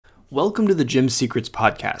Welcome to the Gym Secrets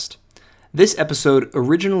Podcast. This episode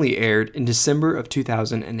originally aired in December of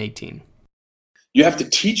 2018. You have to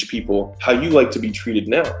teach people how you like to be treated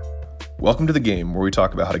now. Welcome to the game, where we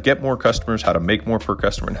talk about how to get more customers, how to make more per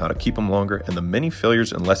customer, and how to keep them longer, and the many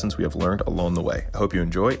failures and lessons we have learned along the way. I hope you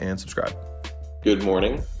enjoy and subscribe. Good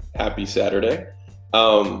morning. Happy Saturday.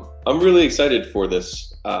 I'm really excited for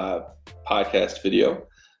this podcast video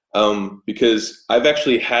because I've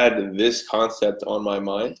actually had this concept on my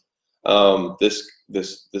mind, this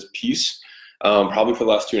piece, probably for the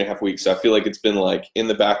last 2.5 weeks. So I feel like it's been like in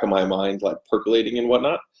the back of my mind, like percolating and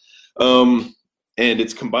whatnot. And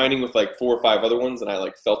it's combining with like 4 or 5 other ones. And I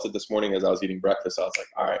like felt it this morning as I was eating breakfast. I was like,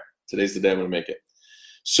 all right, today's the day I'm going to make it.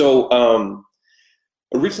 So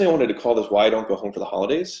originally I wanted to call this Why I Don't Go Home for the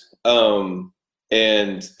Holidays.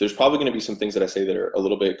 And there's probably going to be some things that I say that are a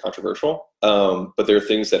little bit controversial. But there are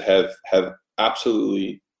things that have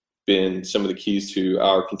absolutely been some of the keys to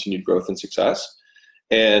our continued growth and success.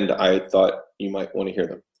 And I thought you might want to hear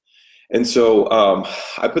them. And so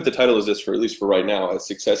I put the title as this, for at least for right now, as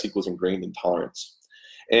Success Equals Ingrained Intolerance.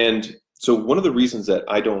 And so one of the reasons that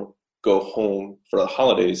I don't go home for the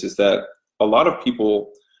holidays is that a lot of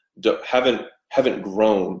people haven't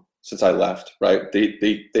grown since I left, right?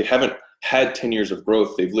 They haven't had 10 years of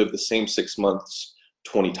growth. They've lived the same 6 months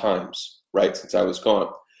 20 times, right, since I was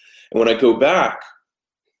gone. And when I go back,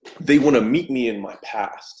 they want to meet me in my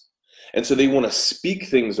past. And so they want to speak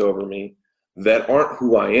things over me that aren't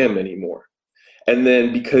who I am anymore. And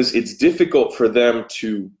then because it's difficult for them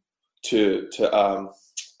to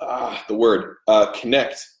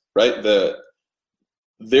connect, right?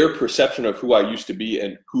 Their perception of who I used to be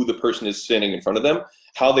and who the person is standing in front of them,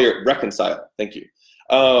 how they're reconciled. Thank you.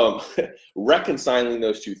 Reconciling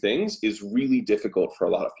those two things is really difficult for a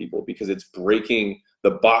lot of people because it's breaking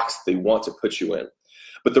the box they want to put you in.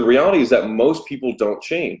 But the reality is that most people don't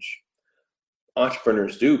change.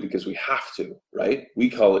 Entrepreneurs do because we have to, right?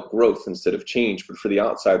 We call it growth instead of change. But for the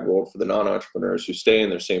outside world, for the non-entrepreneurs who stay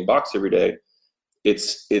in their same box every day,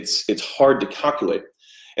 it's hard to calculate.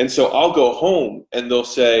 And so I'll go home and they'll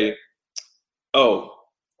say, oh,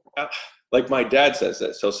 like my dad says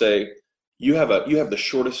this. He'll say, you have the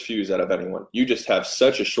shortest fuse out of anyone. You just have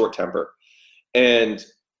such a short temper. And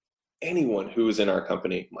anyone who is in our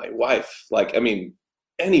company, my wife,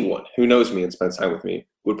 anyone who knows me and spends time with me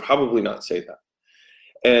would probably not say that.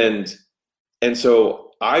 And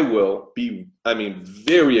so I will be,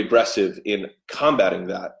 very aggressive in combating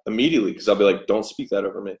that immediately, because I'll be like, don't speak that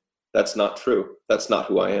over me. That's not true. That's not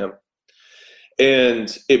who I am.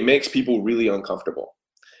 And it makes people really uncomfortable.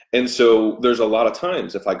 And so there's a lot of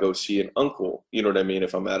times if I go see an uncle, you know what I mean?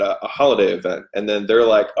 If I'm at a holiday event and then they're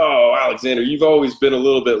like, oh, Alexander, you've always been a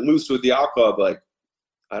little bit loose with the alcohol. I'm like,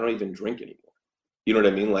 I don't even drink anymore. You know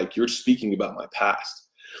what I mean? Like, you're speaking about my past.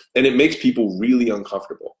 And it makes people really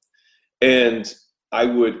uncomfortable. And I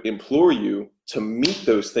would implore you to meet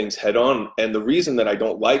those things head on. And the reason that I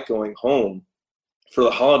don't like going home for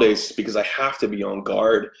the holidays is because I have to be on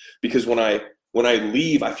guard. Because when I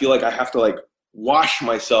leave, I feel like I have to wash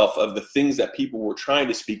myself of the things that people were trying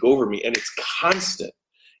to speak over me. And it's constant.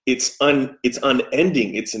 It's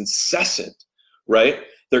unending. It's incessant, right?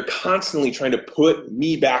 They're constantly trying to put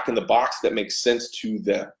me back in the box that makes sense to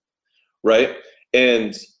them, right?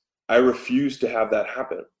 And I refuse to have that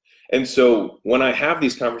happen. And so when I have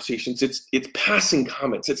these conversations, it's passing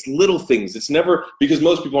comments, it's little things. It's never, because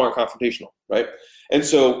most people aren't confrontational, right? And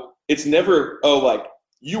so it's never,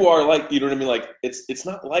 you are like, you know what I mean? Like, it's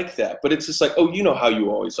not like that, but it's just like, oh, you know how you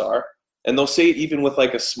always are. And they'll say it even with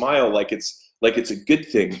a smile, like it's a good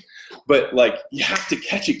thing. But you have to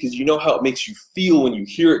catch it because you know how it makes you feel when you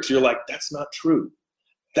hear it. So you're like, that's not true.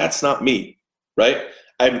 That's not me, right?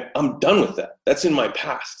 I'm done with that. That's in my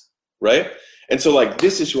past, right? And so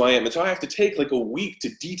this is who I am. And so I have to take a week to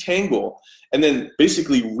detangle and then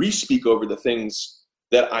basically re-speak over the things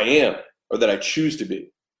that I am or that I choose to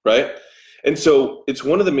be, right? And so it's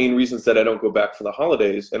one of the main reasons that I don't go back for the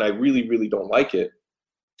holidays, and I really, really don't like it.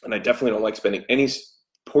 And I definitely don't like spending any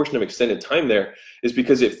portion of extended time there, is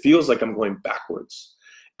because it feels like I'm going backwards.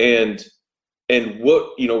 And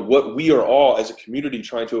what we are all as a community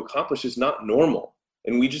trying to accomplish is not normal.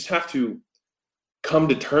 And we just have to come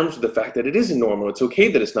to terms with the fact that it isn't normal. It's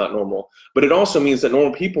okay that it's not normal, but it also means that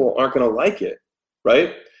normal people aren't going to like it,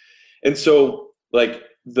 right? And so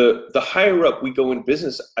the higher up we go in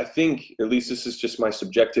business, I think, at least this is just my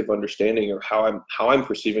subjective understanding or how I'm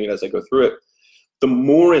perceiving it as I go through it, the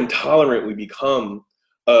more intolerant we become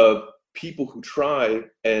of people who try.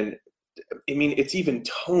 And it's even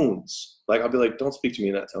tones. I'll be like, don't speak to me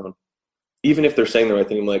in that tone. even if they're saying the right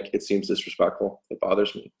thing, I'm like, it seems disrespectful. It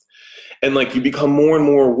bothers me. And like, you become more and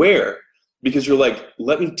more aware because you're like,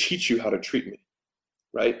 let me teach you how to treat me,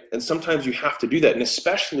 right? And sometimes you have to do that. And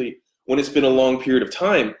especially when it's been a long period of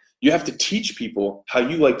time, you have to teach people how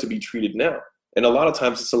you like to be treated now. And a lot of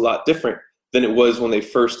times it's a lot different than it was when they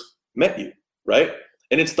first met you, right?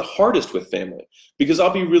 And it's the hardest with family, because I'll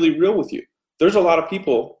be really real with you. There's a lot of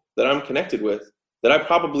people that I'm connected with that I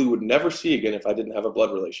probably would never see again if I didn't have a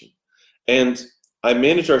blood relation. And I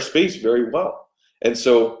manage our space very well. And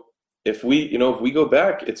so if we go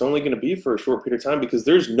back, it's only going to be for a short period of time, because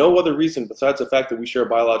there's no other reason besides the fact that we share a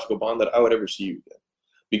biological bond that I would ever see you again.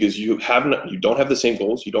 Because you don't have the same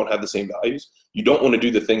goals, you don't have the same values, you don't want to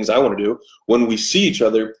do the things I want to do. When we see each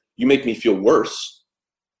other, you make me feel worse.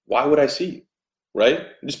 Why would I see you, right?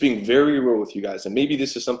 I'm just being very real with you guys. And maybe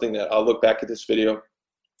this is something that I'll look back at this video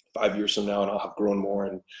 5 years from now and I'll have grown more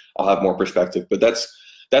and I'll have more perspective. But that's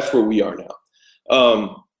where we are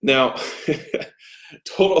now. Now,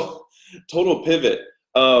 total pivot.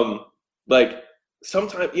 Like,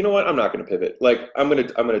 sometimes, you know what? I'm not going to pivot. Like, I'm going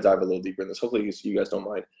to dive a little deeper in this. Hopefully you guys don't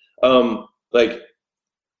mind. Like,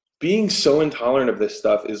 being so intolerant of this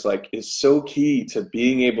stuff is so key to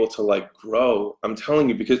being able to like grow. I'm telling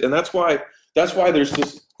you, and that's why there's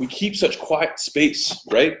this, we keep such quiet space,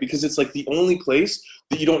 right? Because it's like the only place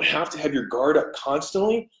that you don't have to have your guard up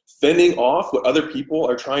constantly, fending off what other people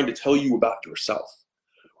are trying to tell you about yourself,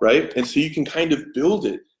 right? And so you can kind of build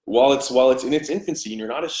it while it's in its infancy and you're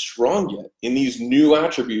not as strong yet in these new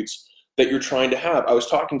attributes that you're trying to have. I was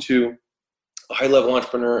talking to a high-level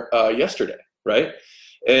entrepreneur yesterday, right?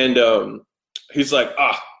 And he's like,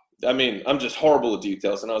 I'm just horrible at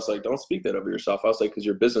details. And I was like, don't speak that over yourself. I was like, because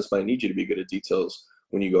your business might need you to be good at details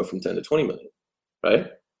when you go from 10 to 20 million,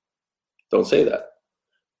 right? Don't say that.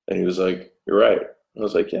 And he was like, you're right. I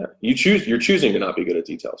was like, yeah, you're choosing to not be good at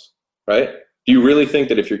details, right? Do you really think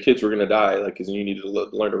that if your kids were going to die, like, because you needed to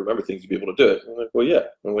learn to remember things to be able to do it? I'm like, well, yeah.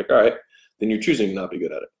 I'm like, all right, then you're choosing to not be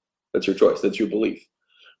good at it. That's your choice. That's your belief,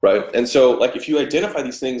 right? And so, like, if you identify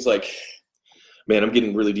these things, like, man, I'm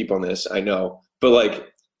getting really deep on this, I know, but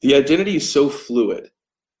like, the identity is so fluid.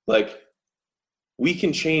 Like, we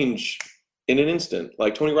can change in an instant.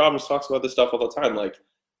 Like, Tony Robbins talks about this stuff all the time. Like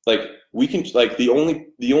we can, like, the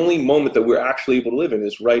only moment that we're actually able to live in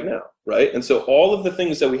is right now, right? And so all of the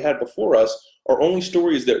things that we had before us are only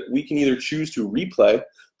stories that we can either choose to replay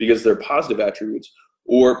because they're positive attributes,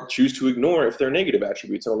 or choose to ignore if they're negative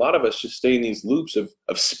attributes. And a lot of us just stay in these loops of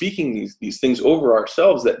speaking these things over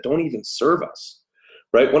ourselves that don't even serve us,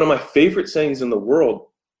 right? One of my favorite sayings in the world,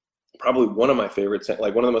 probably one of my favorites,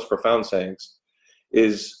 like one of the most profound sayings,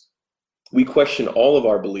 is we question all of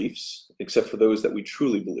our beliefs except for those that we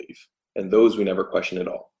truly believe, and those we never question at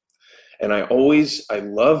all. And I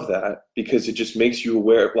love that, because it just makes you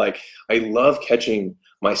aware of, like, I love catching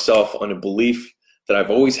myself on a belief that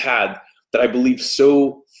I've always had, that I believe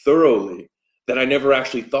so thoroughly that I never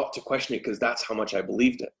actually thought to question it, because that's how much I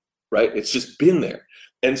believed it, right? It's just been there.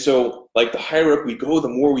 And so, like, the higher up we go, the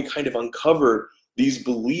more we kind of uncover these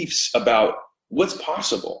beliefs about what's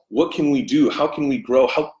possible, what can we do, how can we grow,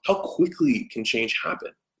 how quickly can change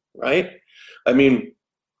happen, right? I mean,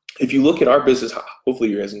 if you look at our business, hopefully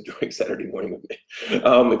you guys are enjoying Saturday morning with me.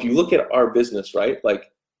 If you look at our business, right,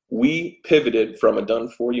 like, we pivoted from a done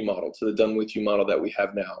for you model to the done with you model that we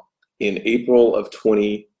have now in April of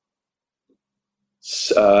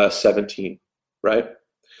 2017, right?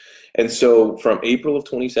 And so from April of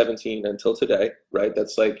 2017 until today, right,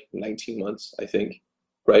 that's like 19 months, I think,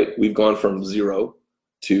 right? We've gone from zero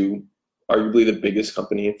to arguably the biggest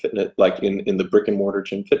company in fitness, like in the brick and mortar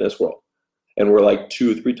gym fitness world. And we're like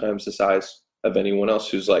 2 or 3 times the size of anyone else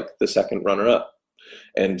who's like the second runner up.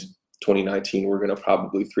 And 2019, we're going to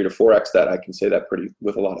probably 3 to 4x that. I can say that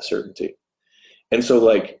with a lot of certainty. And so,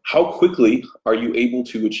 like, how quickly are you able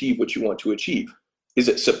to achieve what you want to achieve? Is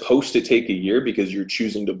it supposed to take a year because you're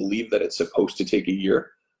choosing to believe that it's supposed to take a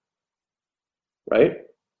year, right?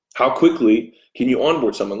 How quickly can you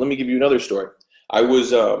onboard someone? Let me give you another story. I was,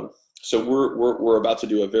 so we're about to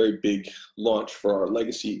do a very big launch for our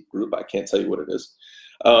legacy group. I can't tell you what it is.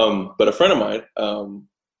 But a friend of mine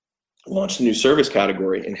launched a new service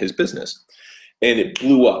category in his business, and it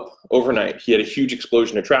blew up overnight. He had a huge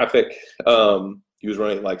explosion of traffic. He was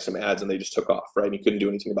running like some ads and they just took off, right? And he couldn't do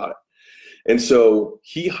anything about it. And so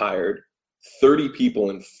he hired 30 people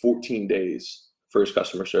in 14 days for his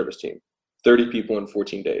customer service team. 30 people in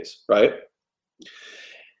 14 days, right?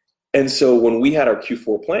 And so when we had our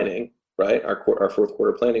Q4 planning, right, our fourth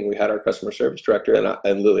quarter planning, we had our customer service director,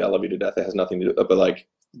 and Lily, I love you to death. It has nothing to do, but like,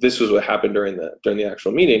 this was what happened during the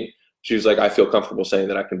actual meeting. She was like, I feel comfortable saying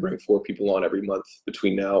that I can bring 4 people on every month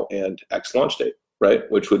between now and X launch date, right?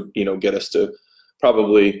 Which would, get us to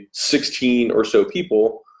probably 16 or so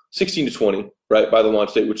people, 16 to 20, right, by the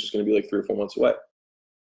launch date, which is going to be like 3 or 4 months away.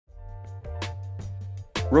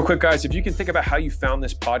 Real quick, guys, if you can think about how you found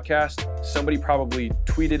this podcast, somebody probably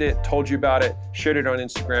tweeted it, told you about it, shared it on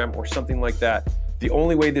Instagram or something like that. The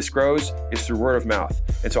only way this grows is through word of mouth.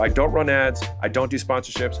 And so I don't run ads, I don't do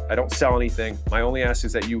sponsorships, I don't sell anything. My only ask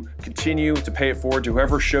is that you continue to pay it forward to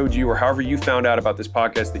whoever showed you or however you found out about this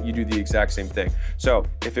podcast, that you do the exact same thing. So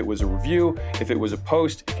if it was a review, if it was a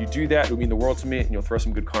post, if you do that, it would mean the world to me, and you'll throw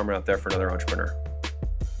some good karma out there for another entrepreneur.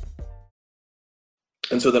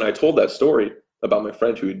 And so then I told that story about my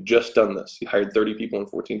friend who had just done this. He hired 30 people in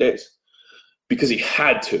 14 days because he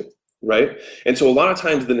had to, right? And so a lot of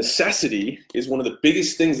times the necessity is one of the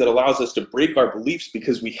biggest things that allows us to break our beliefs,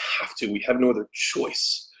 because we have to. We have no other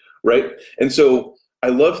choice, right? And so I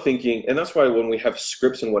love thinking, and that's why when we have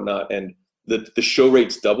scripts and whatnot, and the show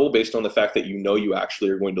rates double based on the fact that you actually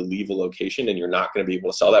are going to leave a location and you're not going to be able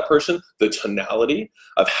to sell that person, the tonality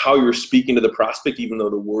of how you're speaking to the prospect, even though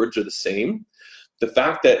the words are the same, the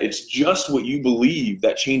fact that it's just what you believe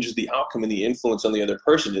that changes the outcome and the influence on the other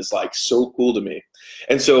person is like so cool to me.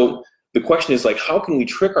 And so the question is like, how can we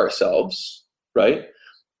trick ourselves, right,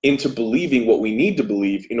 into believing what we need to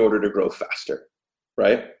believe in order to grow faster,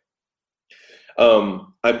 right?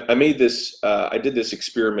 I made this, I did this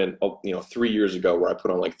experiment, 3 years ago, where I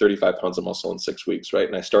put on like 35 pounds of muscle in 6 weeks, right?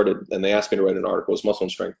 And they asked me to write an article, it's muscle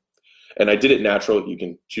and strength. And I did it natural. You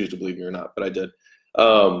can choose to believe me or not, but I did.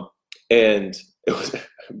 And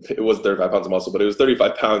it was 35 pounds of muscle, but it was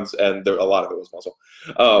 35 pounds, and a lot of it was muscle,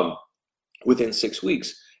 within 6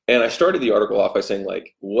 weeks. And I started the article off by saying,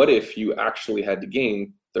 like, what if you actually had to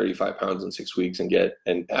gain 35 pounds in 6 weeks and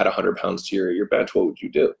add 100 pounds to your bench? What would you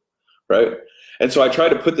do, right? And so I tried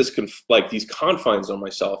to put this these confines on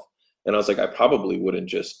myself, and I was like, I probably wouldn't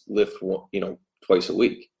just lift twice a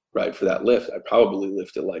week, right? For that lift, I probably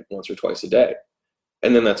lifted like once or twice a day,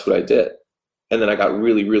 and then that's what I did. And then I got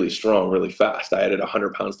really, really strong really fast. I added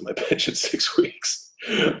 100 pounds to my bench in 6 weeks.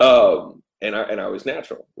 And I was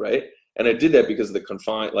natural, right? And I did that because of the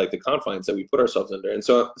confines that we put ourselves under. And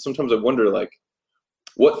so sometimes I wonder, like,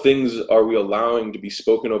 what things are we allowing to be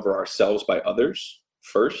spoken over ourselves by others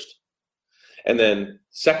first? And then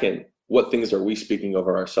second, what things are we speaking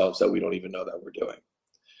over ourselves that we don't even know that we're doing?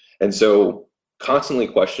 And so constantly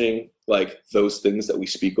questioning like those things that we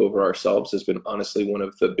speak over ourselves has been honestly one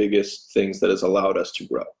of the biggest things that has allowed us to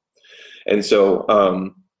grow. And so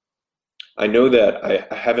I know that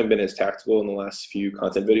I haven't been as tactical in the last few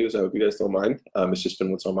content videos. I hope you guys don't mind. It's just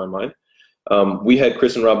been what's on my mind. We had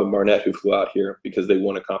Chris and Robin Barnett who flew out here because they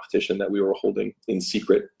won a competition that we were holding in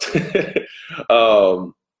secret.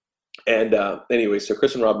 Anyway, so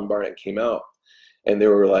Chris and Robin Barnett came out, and they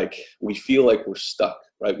were like, we feel like we're stuck,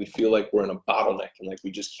 right? We feel like we're in a bottleneck, and like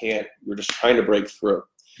we just can't, we're just trying to break through.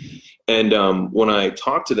 And when I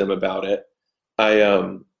talked to them about it,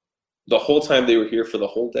 the whole time they were here for the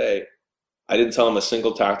whole day, I didn't tell them a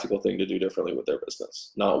single tactical thing to do differently with their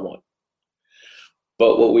business, not one.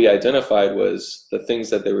 But what we identified was the things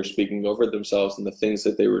that they were speaking over themselves and the things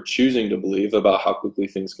that they were choosing to believe about how quickly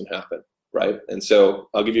things can happen, right? And so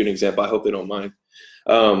I'll give you an example. I hope they don't mind.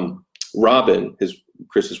 Robin,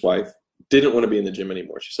 Chris's wife, didn't want to be in the gym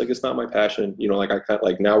anymore. She's like, it's not my passion.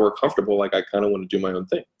 Now we're comfortable. Like, I kind of want to do my own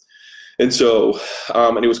thing. And so,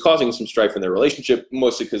 and it was causing some strife in their relationship,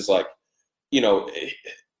 mostly because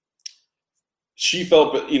she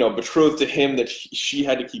felt, betrothed to him, that she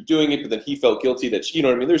had to keep doing it, but then he felt guilty that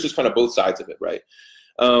there's just kind of both sides of it, right?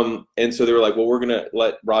 And so they were like, well, we're going to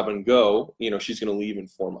let Robin go. She's going to leave in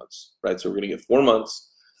 4 months, right? So we're going to get 4 months,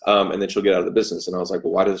 and then she'll get out of the business. And I was like,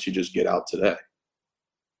 well, why doesn't she just get out today?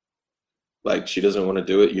 Like, she doesn't want to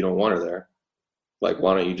do it. You don't want her there. Like,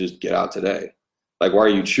 why don't you just get out today? Like, why are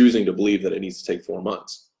you choosing to believe that it needs to take 4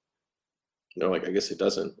 months? I guess it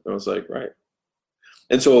doesn't. And I was like, right.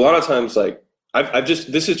 And so a lot of times, like,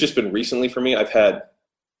 this has just been recently for me. I've had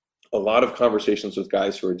a lot of conversations with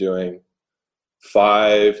guys who are doing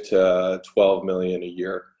 5 to 12 million a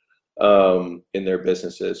year in their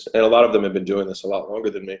businesses. And a lot of them have been doing this a lot longer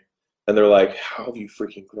than me. And they're like, how have you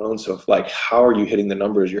freaking grown? So like, how are you hitting the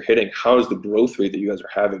numbers you're hitting? How is the growth rate that you guys are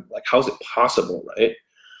having? Like, how is it possible, right?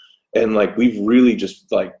 And like, we've really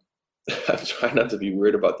just like, I'm trying not to be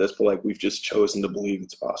weird about this, but like, we've just chosen to believe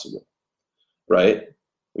it's possible, right?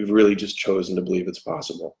 We've really just chosen to believe it's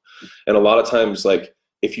possible. And a lot of times, like,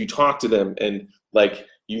 if you talk to them and like,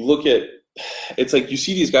 you look at, it's like, you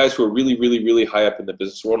see these guys who are really, really, really high up in the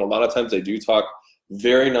business world. And a lot of times they do talk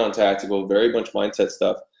very non-tactical, very much mindset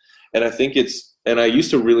stuff. And I think it's And I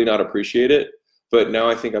used to really not appreciate it, but now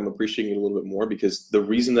I think I'm appreciating it a little bit more, because the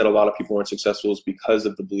reason that a lot of people aren't successful is because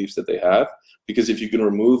of the beliefs that they have. Because if you can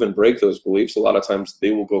remove and break those beliefs, a lot of times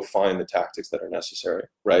they will go find the tactics that are necessary,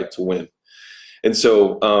 right, to win. And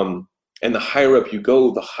so, and the higher up you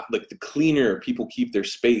go, the cleaner people keep their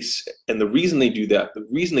space. And the reason they do that, the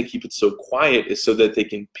reason they keep it so quiet, is so that they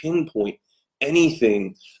can pinpoint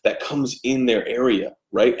anything that comes in their area,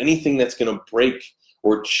 right? Anything that's going to break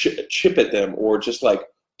or chip at them, or just like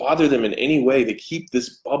bother them in any way. They keep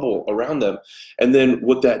this bubble around them. And then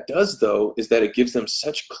what that does, though, is that it gives them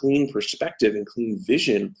such clean perspective and clean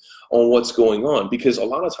vision on what's going on. Because a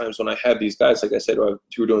lot of times when I have these guys, like I said, who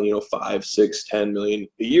are doing, 5, 6, 10 million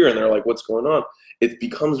a year, and they're like, what's going on? It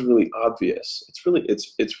becomes really obvious.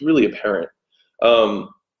 It's really apparent.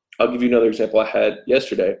 I'll give you another example I had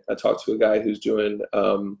yesterday. I talked to a guy who's doing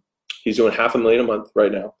 $500,000 a month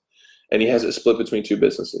right now. And he has it split between two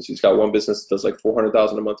businesses. He's got one business that does like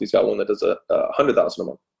 $400,000 a month. He's got one that does $100,000 a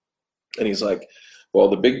month. And he's like, well,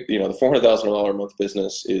 the $400,000 a month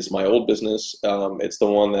business is my old business. It's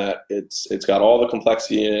the one that it's got all the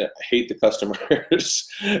complexity in it. I hate the customers,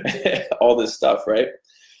 all this stuff, right?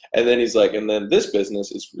 And then he's like, and then this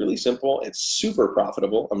business is really simple. It's super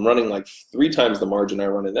profitable. I'm running like 3 times the margin I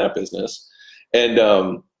run in that business. And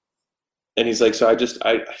he's like, so I just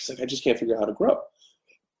can't figure out how to grow.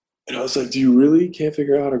 And I was like, do you really can't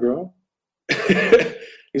figure out how to grow?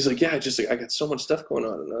 He's like, yeah, I got so much stuff going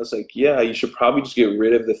on. And I was like, yeah, you should probably just get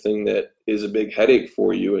rid of the thing that is a big headache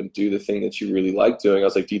for you and do the thing that you really like doing. I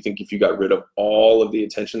was like, do you think if you got rid of all of the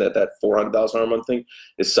attention that $400,000 a month thing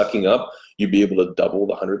is sucking up, you'd be able to double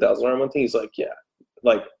the $100,000 a month thing? He's like, yeah,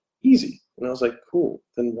 like easy. And I was like, cool,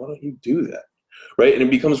 then why don't you do that? Right? And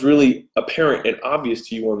it becomes really apparent and obvious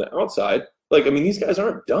to you on the outside. Like, I mean, these guys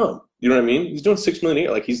aren't dumb. You know what I mean? He's doing $6 million a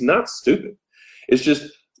year. Like, he's not stupid. It's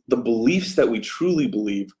just the beliefs that we truly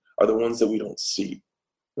believe are the ones that we don't see,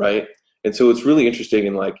 right? And so it's really interesting.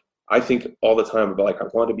 And like, I think all the time about like, I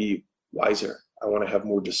want to be wiser. I want to have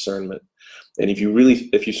more discernment. And if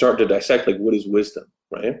you start to dissect, like, what is wisdom,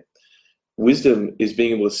 right? Wisdom is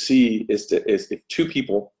being able to see is if two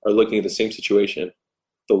people are looking at the same situation,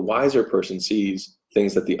 the wiser person sees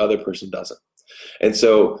things that the other person doesn't. And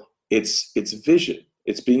so it's vision.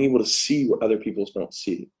 It's being able to see what other people don't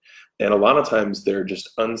see. And a lot of times they're just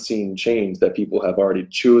unseen chains that people have already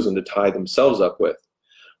chosen to tie themselves up with,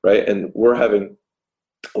 right? And we're having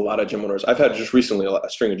a lot of gym owners. I've had just recently a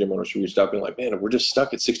string of gym owners who reached out being like, man, we're just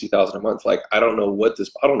stuck at 60,000 a month. Like, I don't know what this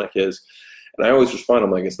bottleneck is. And I always respond,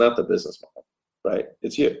 I'm like, it's not the business model, right?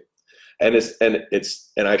 It's you.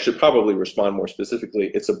 And I should probably respond more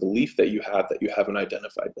specifically. It's a belief that you haven't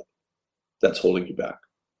identified yet that's holding you back.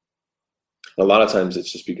 A lot of times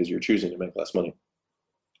it's just because you're choosing to make less money.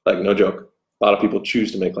 Like, no joke. A lot of people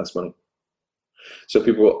choose to make less money. So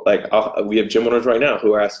people like, we have gym owners right now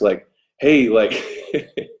who ask like, hey, like,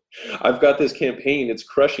 I've got this campaign, it's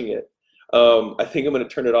crushing it. I think I'm going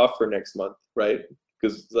to turn it off for next month, right?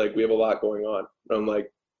 Because like we have a lot going on. And I'm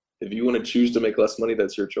like, if you want to choose to make less money,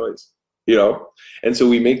 that's your choice, And so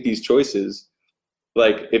we make these choices.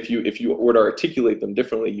 Like if you were to articulate them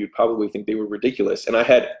differently, you'd probably think they were ridiculous. And I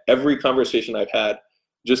had every conversation I've had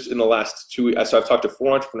just in the last 2 weeks. So I've talked to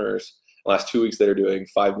 4 entrepreneurs in the last 2 weeks that are doing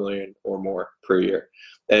 5 million or more per year.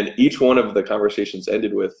 And each one of the conversations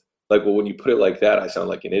ended with like, well, when you put it like that, I sound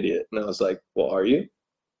like an idiot. And I was like, well, are you?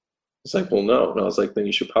 It's like, well, no. And I was like, then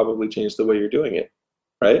you should probably change the way you're doing it.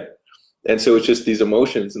 Right. And so it's just these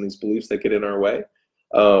emotions and these beliefs that get in our way.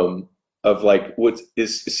 Of like it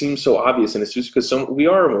seems so obvious, and it's just because we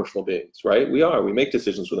are emotional beings, right? We make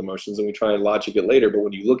decisions with emotions and we try and logic it later. But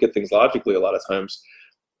when you look at things logically, a lot of times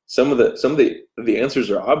some of the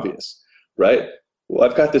answers are obvious, right? Well,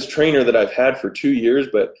 I've got this trainer that I've had for 2 years,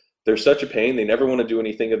 but they're such a pain. They never want to do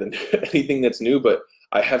anything that's new, but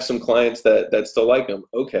I have some clients that still like them.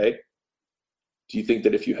 Okay. Do you think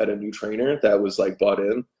that if you had a new trainer that was like bought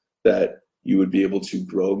in, that you would be able to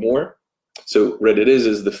grow more? So what it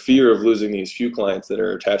is the fear of losing these few clients that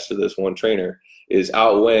are attached to this one trainer is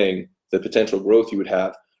outweighing the potential growth you would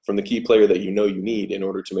have from the key player that you need in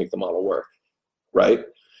order to make the model work, right?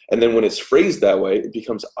 And then when it's phrased that way, it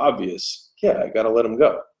becomes obvious. Yeah, I got to let them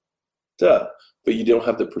go. Duh. But you don't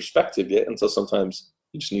have the perspective yet until sometimes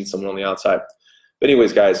you just need someone on the outside. But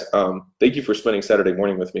anyways, guys, thank you for spending Saturday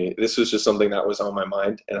morning with me. This was just something that was on my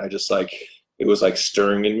mind, and it was like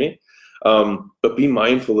stirring in me. But be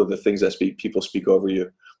mindful of the things that people speak over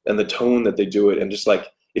you and the tone that they do it. And just like,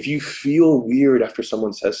 if you feel weird after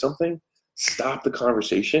someone says something, stop the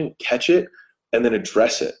conversation, catch it, and then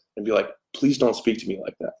address it and be like, please don't speak to me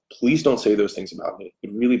like that. Please don't say those things about me.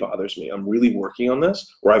 It really bothers me. I'm really working on this,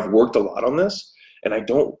 or I've worked a lot on this, and I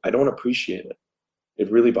don't appreciate it.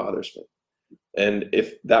 It really bothers me. And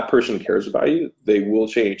if that person cares about you, they will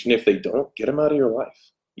change. And if they don't, get them out of your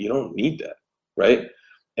life. You don't need that, right?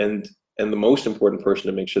 And the most important person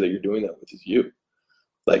to make sure that you're doing that with is you.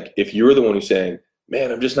 Like, if you're the one who's saying,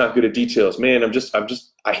 man, I'm just not good at details. Man,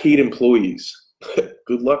 I hate employees.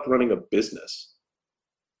 Good luck running a business.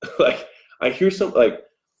 Like, I hear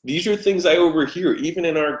these are things I overhear, even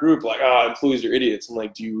in our group, like, employees are idiots. I'm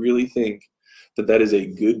like, do you really think that is a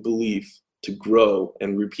good belief to grow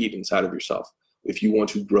and repeat inside of yourself if you want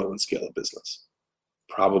to grow and scale a business?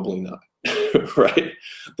 Probably not, right?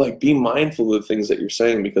 Like, be mindful of the things that you're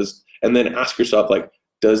saying, and then ask yourself, like,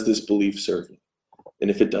 does this belief serve me? And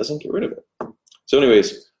if it doesn't, get rid of it. So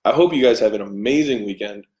anyways, I hope you guys have an amazing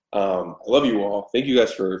weekend. I love you all. Thank you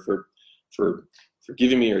guys for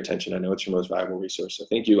giving me your attention. I know it's your most valuable resource. So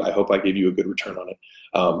thank you. I hope I gave you a good return on it.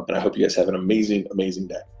 And I hope you guys have an amazing, amazing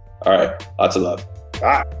day. All right. Lots of love.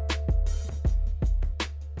 Bye.